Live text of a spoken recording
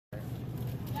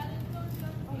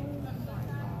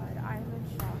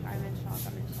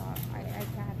I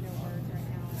have no words right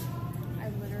now. I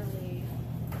literally...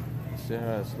 See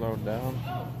how it slowed down?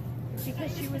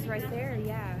 Because she was right there,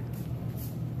 yeah.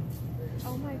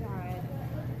 Oh my god.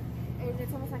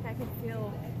 It's almost like I could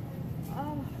feel...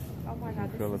 Oh my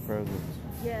god. You feel the presence?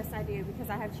 Yes, I do, because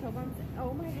I have children.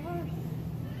 Oh my gosh.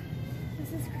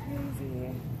 This is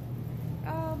crazy.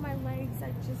 Oh, my legs,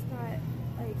 I just got,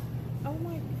 like... Oh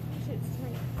my gosh, it's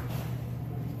like...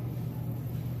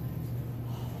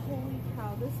 Holy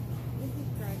cow, this is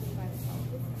dragging by itself.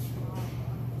 This is not...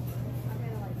 I'm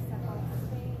gonna like step on the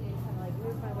thing and kind of like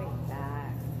move my weight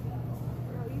back.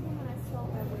 No, even when I swell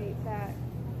my weight back,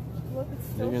 look, it's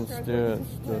still struggling. You can steer it,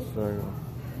 still struggling.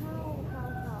 How?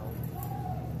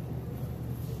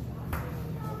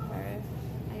 Okay,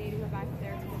 I need to go back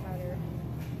there to the butter.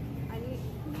 Can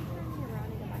you turn me around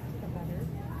and go back to the butter?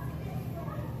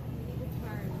 You need to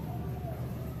turn.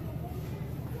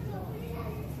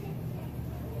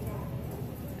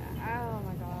 Oh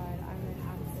my god, I'm in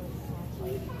absolute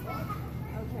shock.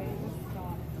 Okay, just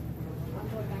stop. I'm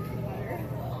going back to the butter.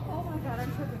 Oh my god,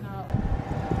 I'm tripping up.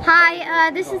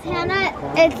 Hi, this is Hannah.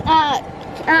 It's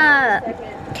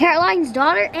Caroline's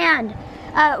daughter, and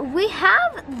we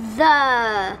have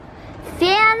the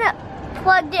fan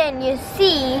plugged in, you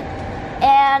see,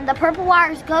 and the purple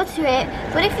wires go to it.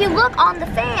 But if you look on the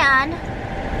fan,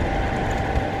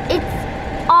 it's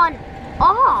on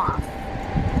off.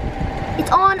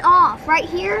 It's on off right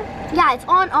here. Yeah, it's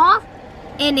on off,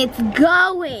 and it's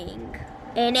going,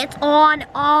 and it's on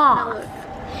off.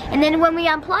 And then when we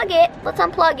unplug it, let's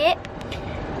unplug it.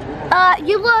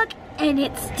 You look, and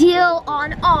it's still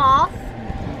on off,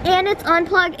 and it's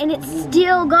unplugged, and it's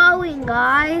still going,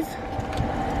 guys.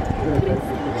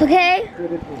 Okay,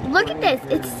 look at this.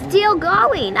 It's still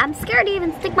going. I'm scared to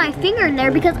even stick my finger in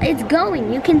there because it's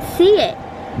going. You can see it.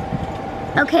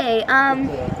 Okay,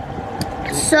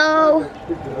 so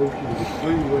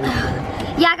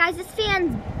yeah, guys, this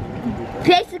fan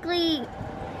basically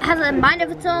has a mind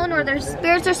of its own, or there's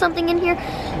spirits or something in here,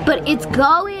 but it's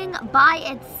going by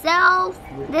itself.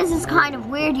 This is kind of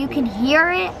weird. You can hear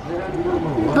it,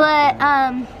 but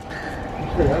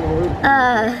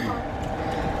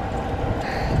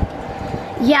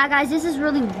yeah, guys, this is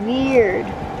really weird.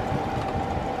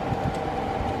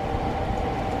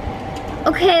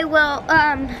 Okay, well,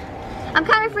 I'm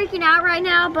kind of freaking out right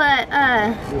now, but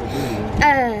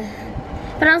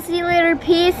I'll see you later.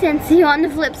 Peace, and see you on the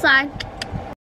flip side.